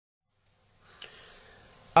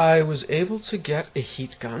I was able to get a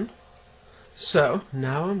heat gun, so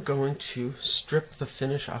now I'm going to strip the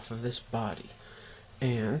finish off of this body.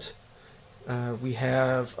 And we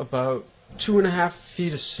have about 2.5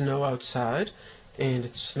 feet of snow outside, and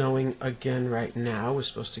it's snowing again right now. We're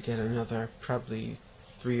supposed to get another probably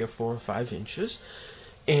 3 or 4 or 5 inches.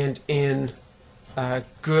 And in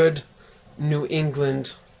good New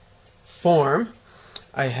England form,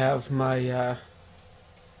 I have my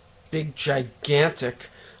big gigantic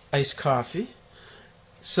iced coffee.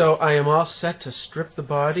 So I am all set to strip the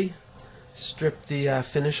body, strip the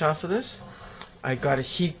finish off of this. I got a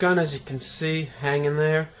heat gun, as you can see, hanging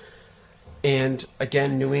there. And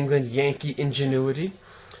again, New England Yankee ingenuity.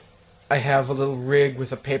 I have a little rig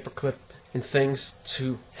with a paper clip and things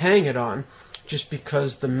to hang it on, just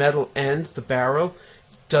because the metal end, the barrel,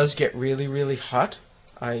 does get really, really hot.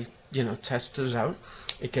 I, tested it out.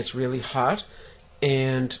 It gets really hot,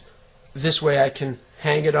 and this way I can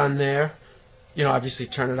hang it on there, obviously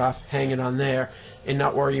turn it off, hang it on there, and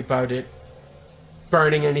not worry about it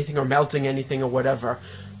burning anything or melting anything or whatever,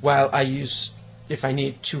 while I use, if I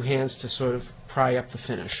need, 2 hands to sort of pry up the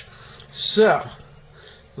finish. So,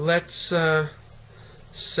 let's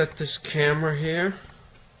set this camera here,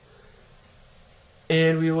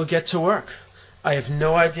 and we will get to work. I have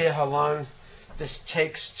no idea how long this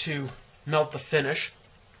takes to melt the finish,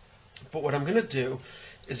 but what I'm going to do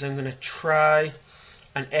is I'm going to try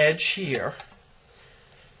an edge here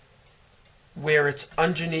where it's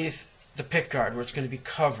underneath the pickguard, where it's going to be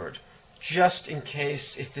covered, just in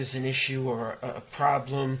case if there's an issue or a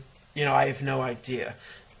problem. I have no idea.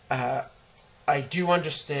 I do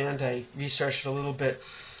understand, I researched a little bit,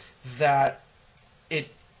 that I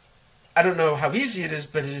don't know how easy it is,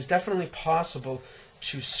 but it is definitely possible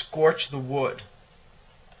to scorch the wood.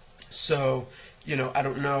 So, I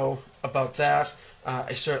don't know about that.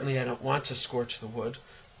 I don't want to scorch the wood,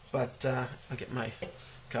 but I'll get my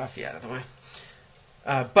coffee out of the way.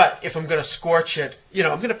 But if I'm going to scorch it,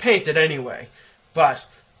 I'm going to paint it anyway, but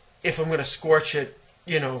if I'm going to scorch it,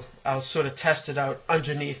 I'll sort of test it out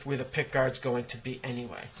underneath where the pickguard's going to be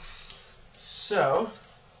anyway. So,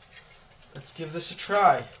 let's give this a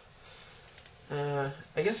try. I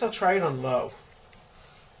guess I'll try it on low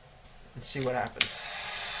and see what happens.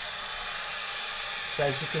 So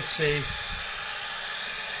as you can see,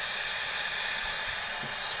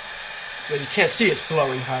 well, you can't see it's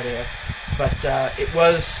blowing hot air, but it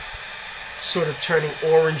was sort of turning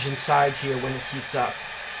orange inside here when it heats up.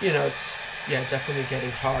 It's definitely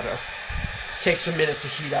getting hotter. Takes a minute to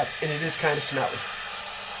heat up, and it is kind of smelly.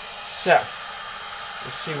 So,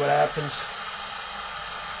 we'll see what happens.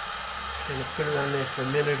 I'm going to put it on there for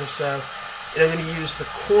a minute or so, and I'm going to use the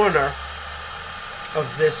corner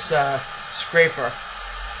of this scraper.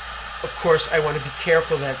 Of course, I want to be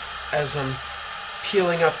careful that as I'm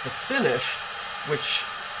peeling up the finish, which,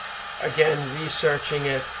 again, researching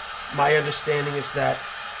it, my understanding is that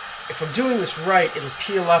if I'm doing this right, it'll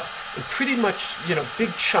peel up in pretty much,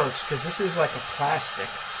 big chunks, because this is like a plastic.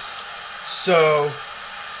 So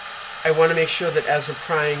I want to make sure that as I'm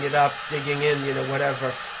prying it up, digging in,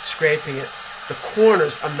 whatever, scraping it, the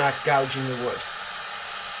corners, I'm not gouging the wood.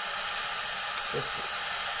 Let's see.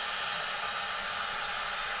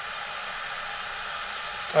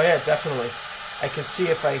 Oh yeah, definitely. I can see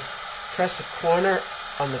if I press a corner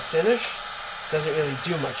on the finish, it doesn't really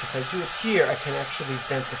do much. If I do it here, I can actually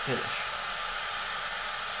dent the finish.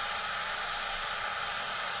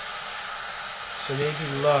 So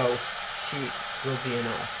maybe low heat will be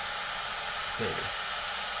enough. Maybe.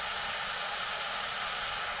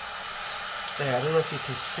 Yeah, I don't know if you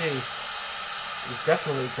can see. He's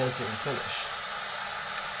definitely denting the finish.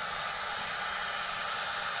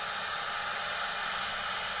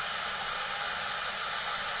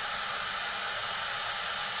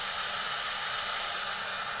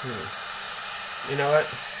 You know what?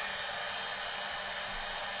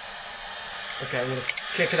 Okay, I'm going to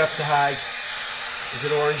kick it up to high. Is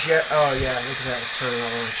it orange yet? Oh yeah, look at that, it's turning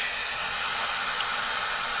orange.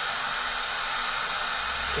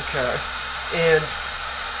 Okay, and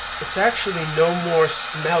it's actually no more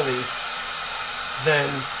smelly than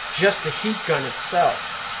just the heat gun itself.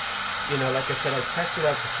 Like I said, I tested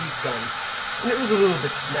out the heat gun, and it was a little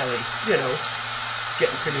bit smelly. It's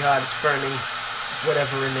getting pretty hot, it's burning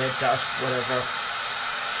whatever in there, dust, whatever.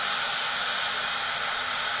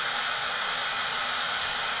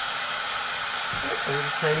 A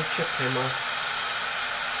little tiny chip came off.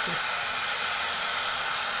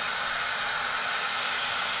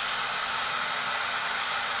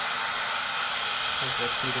 How's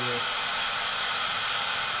that heating up?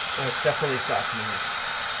 Oh, it's definitely softening it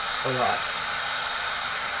a lot.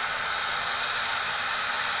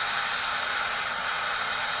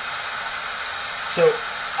 So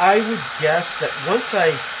I would guess that once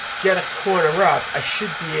I get a corner up, I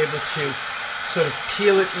should be able to sort of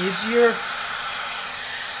peel it easier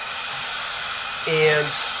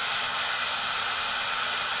and,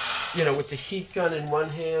 you know, with the heat gun in one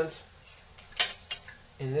hand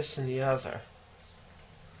and this in the other.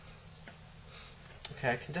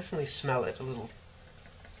 Okay, I can definitely smell it a little,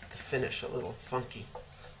 the finish a little funky.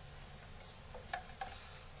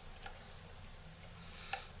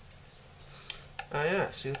 Oh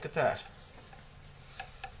yeah, see, look at that.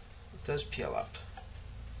 It does peel up.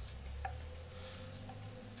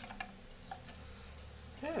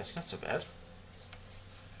 Yeah, it's not so bad.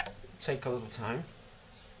 It'll take a little time.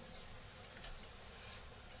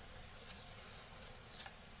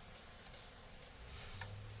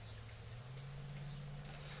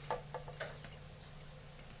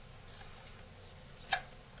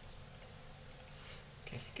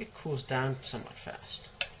 Okay, I think it cools down somewhat fast.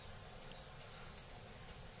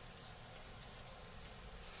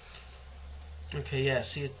 Okay, yeah,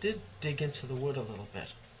 see, it did dig into the wood a little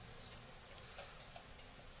bit.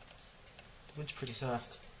 The wood's pretty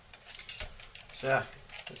soft. So yeah,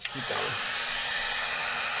 let's keep going.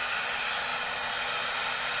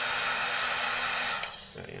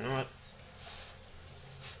 So, you know what?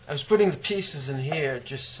 I was putting the pieces in here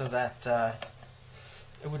just so that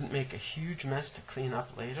it wouldn't make a huge mess to clean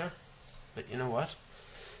up later. But you know what?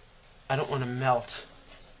 I don't want to melt,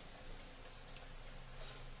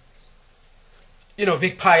 you know, a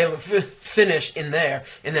big pile of finish in there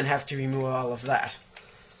and then have to remove all of that.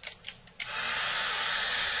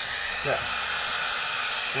 So,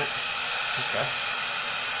 yeah, okay.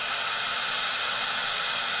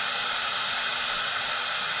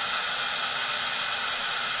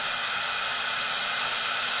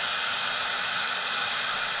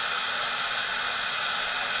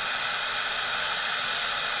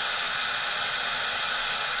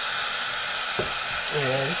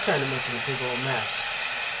 Yeah, it's kind of making a big old mess.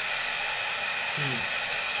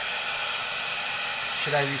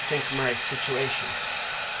 Should I rethink my situation?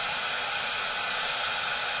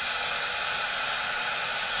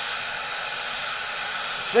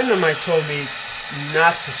 A friend of mine told me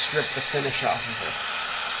not to strip the finish off of it.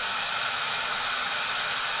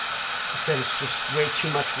 He said it's just way too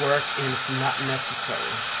much work and it's not necessary.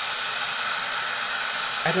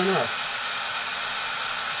 I don't know.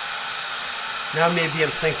 Now maybe I'm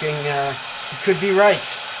thinking he could be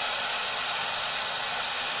right.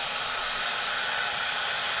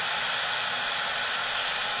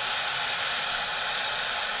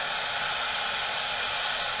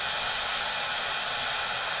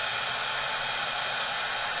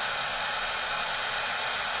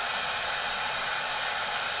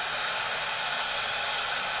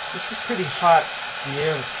 This is pretty hot, the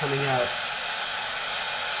air that's coming out.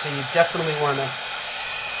 So you definitely want to...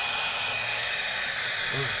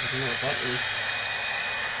 Oh, I don't know what that means.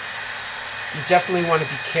 You definitely want to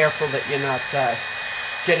be careful that you're not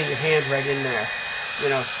getting your hand right in there.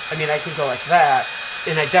 You know, I mean, I can go like that,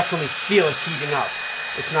 and I definitely feel it heating up.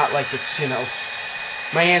 It's not like it's, you know,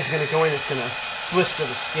 my hand's going to go in, it's going to blister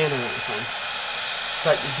the skin or anything.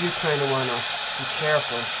 But you do kind of want to be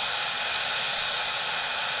careful.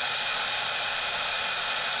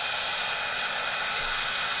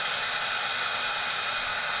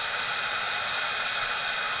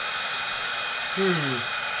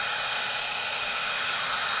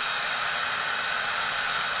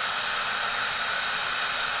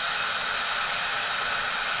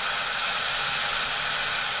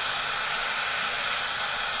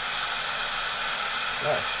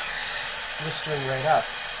 Oh, it's blistering right up.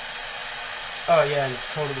 Oh yeah, and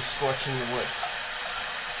it's totally scorching the wood.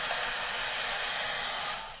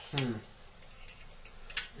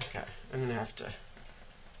 Okay, I'm going to have to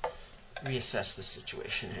reassess the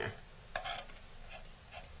situation here.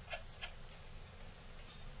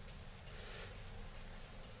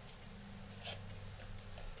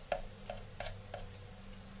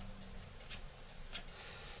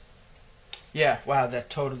 Yeah, wow, that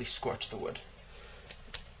totally scorched the wood.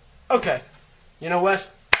 Okay, you know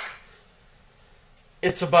what?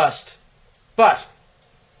 It's a bust. But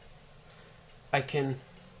I can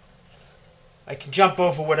jump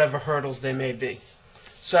over whatever hurdles there may be.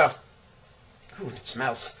 So, ooh, it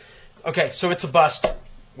smells. Okay, so it's a bust.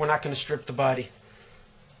 We're not going to strip the body.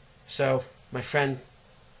 So, my friend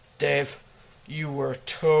Dave, you were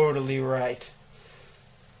totally right.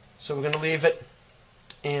 So we're going to leave it,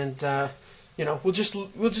 and you know, we'll just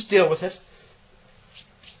deal with it.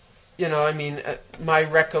 You know, I mean,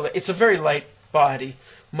 it's a very light body.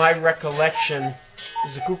 My recollection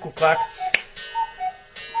is a cuckoo clock.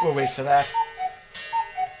 We'll wait for that.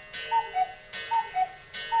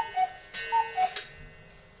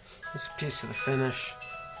 This piece of the finish.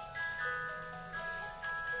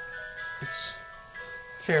 It's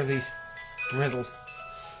fairly brittle.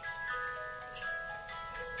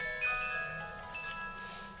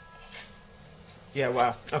 Yeah,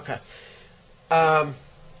 wow. Okay.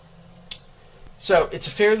 So it's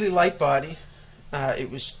a fairly light body. It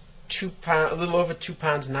was 2 pounds, a little over 2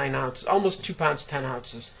 pounds 9 ounces, almost 2 pounds 10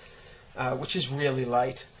 ounces, which is really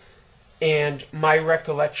light. And my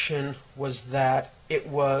recollection was that it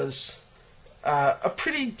was a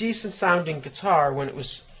pretty decent sounding guitar when it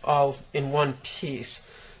was all in one piece.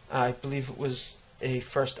 I believe it was a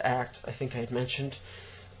first act, I think I had mentioned,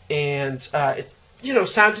 and it,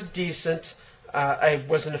 sounded decent. I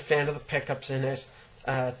wasn't a fan of the pickups in it.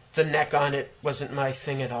 The neck on it wasn't my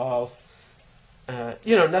thing at all.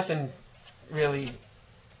 Nothing really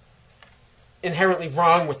inherently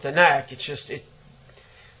wrong with the neck. It's just it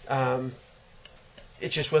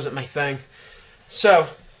just wasn't my thing. So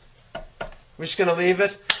we're just gonna leave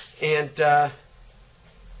it, and the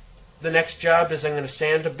next job is I'm gonna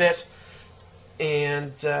sand a bit,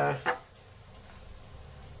 and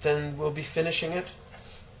then we'll be finishing it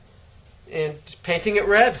and painting it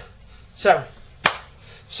red. So,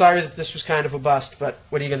 sorry that this was kind of a bust, but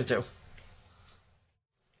what are you going to do?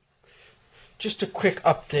 Just a quick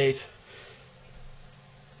update.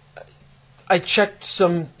 I checked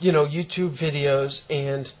some, YouTube videos,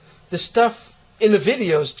 and the stuff in the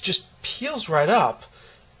videos just peels right up.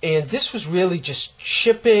 And this was really just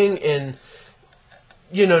chipping and,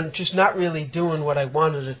 just not really doing what I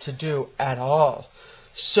wanted it to do at all.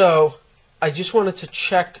 So, I just wanted to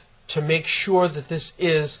check to make sure that this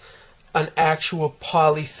is an actual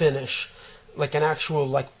poly finish, like an actual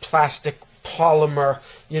plastic polymer,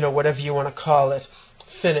 whatever you want to call it,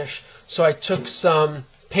 finish. So I took some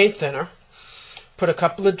paint thinner, put a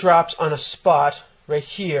couple of drops on a spot right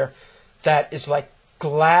here that is like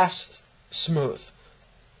glass smooth.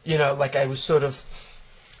 Like I was sort of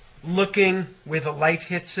looking where the light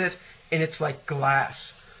hits it, and it's like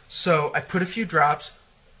glass. So I put a few drops.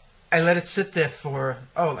 I let it sit there for,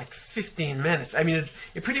 like 15 minutes. I mean,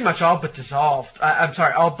 it pretty much all but dissolved.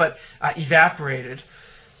 All but evaporated.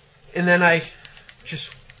 And then I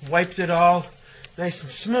just wiped it all nice and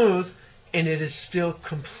smooth, and it is still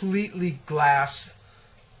completely glass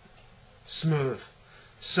smooth.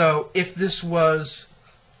 So if this was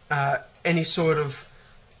any sort of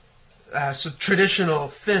traditional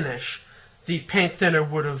finish, the paint thinner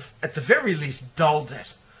would have, at the very least, dulled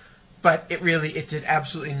it. But it did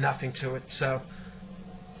absolutely nothing to it. So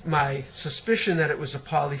my suspicion that it was a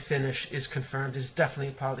poly finish is confirmed. It's definitely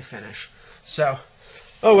a poly finish. So,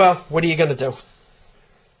 oh well, what are you going to do?